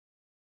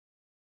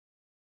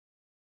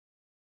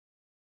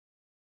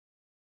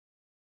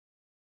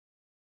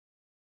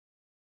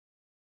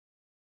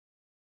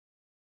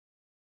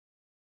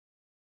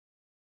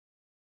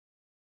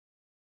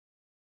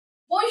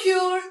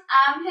Bonjour,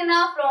 I'm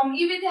Hina from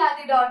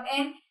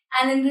evidyarthi.in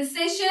and in this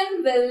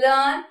session we'll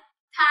learn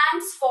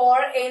thanks for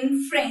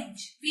in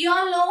French. We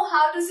all know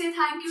how to say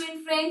thank you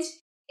in French.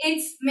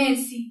 It's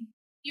merci.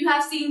 You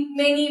have seen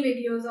many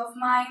videos of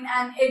mine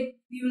and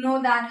you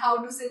know that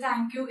how to say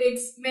thank you,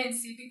 it's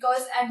merci,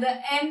 because at the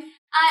end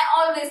I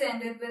always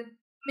end it with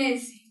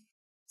merci.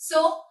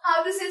 So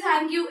how to say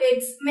thank you,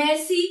 it's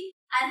merci,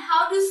 and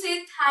how to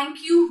say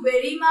thank you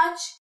very much,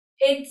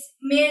 it's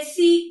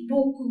merci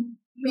beaucoup.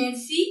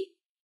 Merci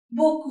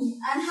beaucoup.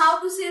 And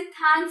how to say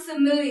thanks a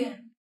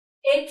million,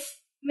 it's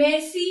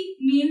merci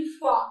mille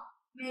fois.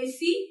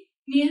 Merci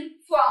mille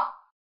fois.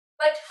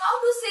 But how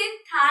to say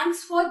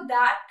thanks for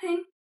that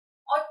thing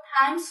or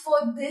thanks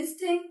for this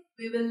thing,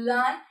 we will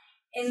learn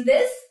in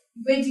this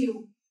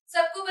video.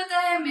 सबको पता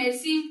है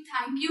merci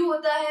thank you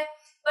होता है,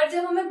 पर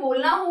जब हमें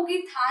बोलना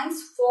होगी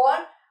thanks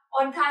for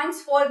और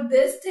thanks for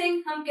this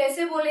thing, हम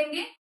कैसे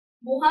बोलेंगे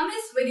वो हम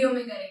इस वीडियो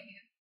में करेंगे.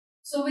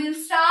 So we'll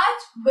start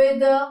with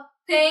the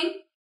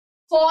thing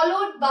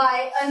followed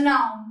by a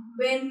noun.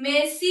 When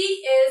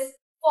merci is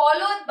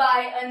followed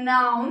by a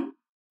noun,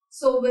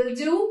 so we'll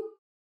do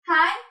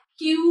thank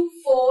you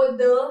for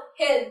the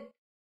help.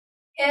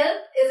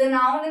 Help is a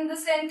noun in the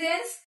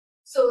sentence.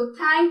 So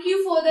thank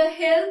you for the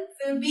help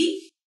will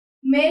be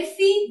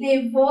merci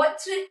de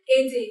votre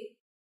aide.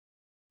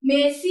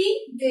 Merci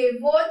de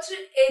votre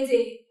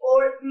aide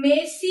or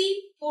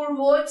merci pour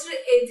votre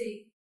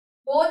aide.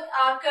 Both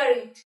are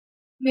correct.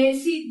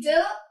 Merci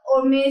de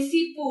or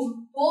merci pour,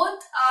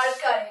 both are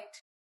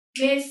correct.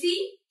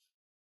 Merci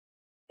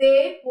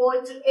de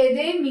votre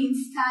aide means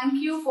thank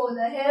you for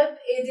the help.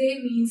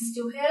 Aide means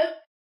to help.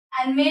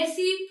 And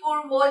merci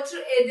pour votre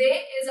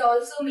aide is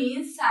also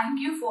means thank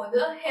you for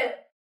the help.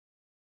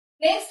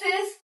 Next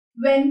is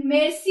when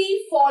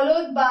merci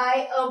followed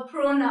by a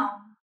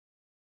pronoun.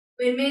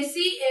 When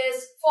merci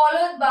is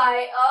followed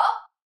by a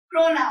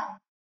pronoun.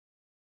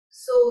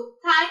 So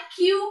thank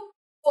you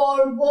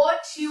for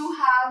what you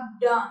have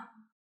done.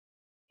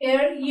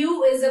 Here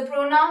you is a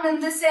pronoun in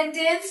the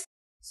sentence.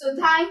 So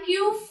thank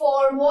you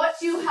for what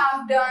you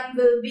have done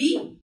will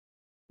be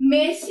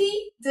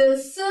merci de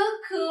ce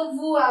que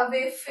vous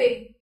avez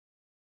fait.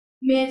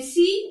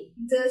 Merci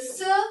de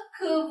ce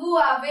que vous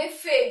avez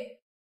fait.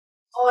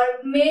 Or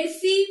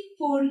merci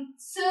pour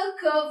ce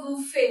que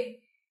vous faites.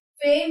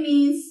 Fait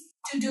means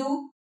to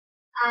do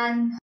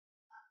and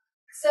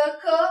ce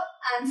que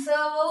and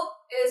servo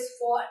is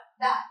for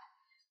that.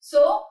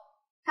 So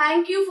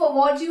thank you for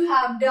what you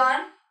have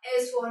done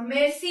is for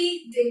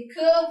merci de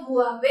que vous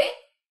avez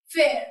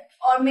fait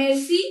or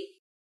merci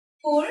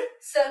pour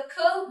ce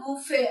que vous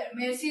faites.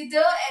 Merci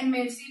de and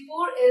merci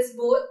pour is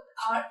both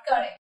are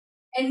correct.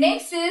 And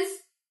next is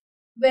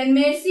when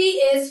merci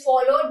is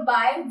followed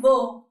by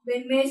verb.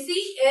 When merci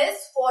is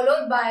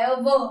followed by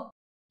a verb.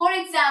 For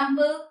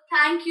example,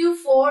 thank you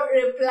for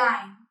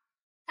replying.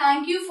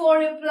 Thank you for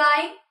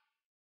replying.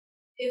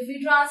 If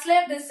we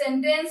translate this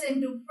sentence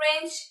into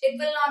French, it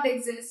will not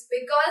exist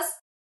because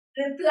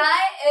reply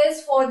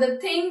is for the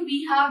thing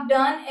we have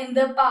done in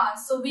the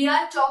past. So we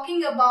are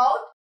talking about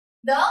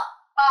the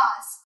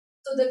past.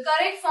 So the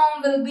correct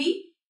form will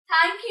be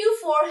thank you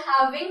for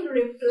having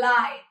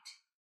replied.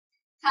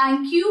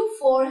 Thank you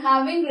for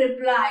having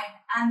replied.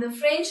 And the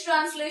French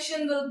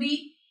translation will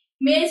be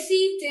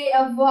merci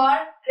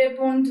d'avoir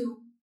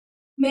répondu.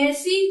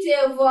 Merci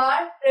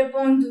d'avoir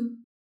répondu.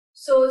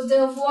 So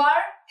devoir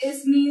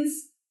is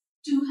means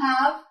to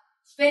have.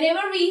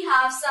 Whenever we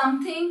have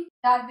something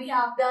that we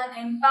have done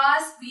in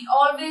past, we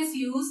always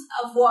use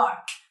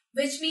avoir,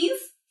 which means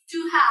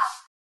to have.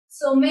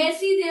 So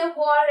merci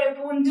d'avoir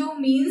répondu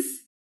means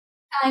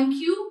thank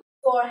you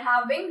for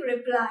having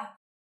replied.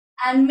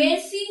 And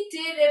merci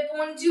de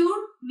répondre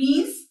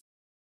means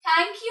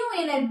thank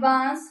you in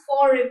advance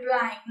for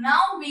replying.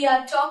 Now we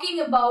are talking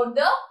about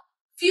the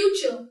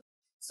future.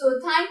 So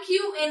thank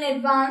you in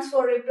advance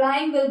for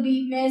replying will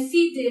be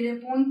merci de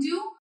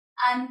répondre,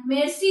 and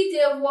merci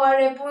d'avoir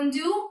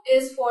répondu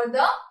is for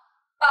the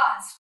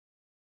past.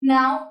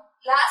 Now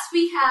last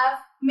we have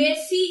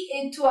merci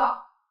et toi.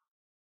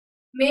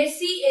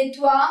 Merci et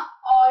toi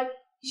or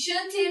je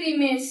te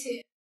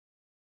remercie.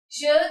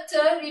 Je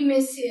te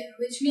remercie,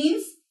 which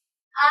means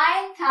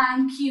I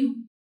thank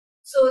you.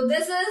 So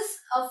this is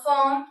a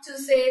form to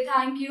say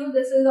thank you.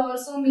 This is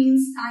also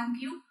means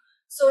thank you.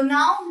 So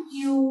now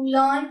you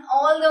learn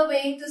all the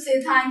way to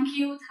say thank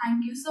you.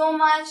 Thank you so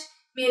much.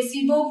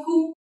 Merci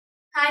beaucoup.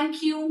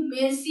 Thank you.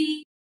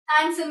 Merci.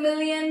 Thanks a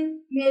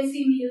million.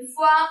 Merci mille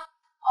fois.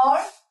 Or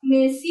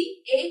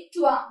merci et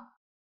toi.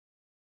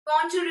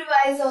 Want to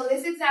revise all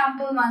this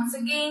example once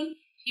again?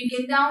 You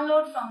can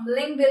download from the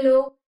link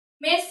below.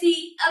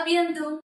 Merci. À bientôt.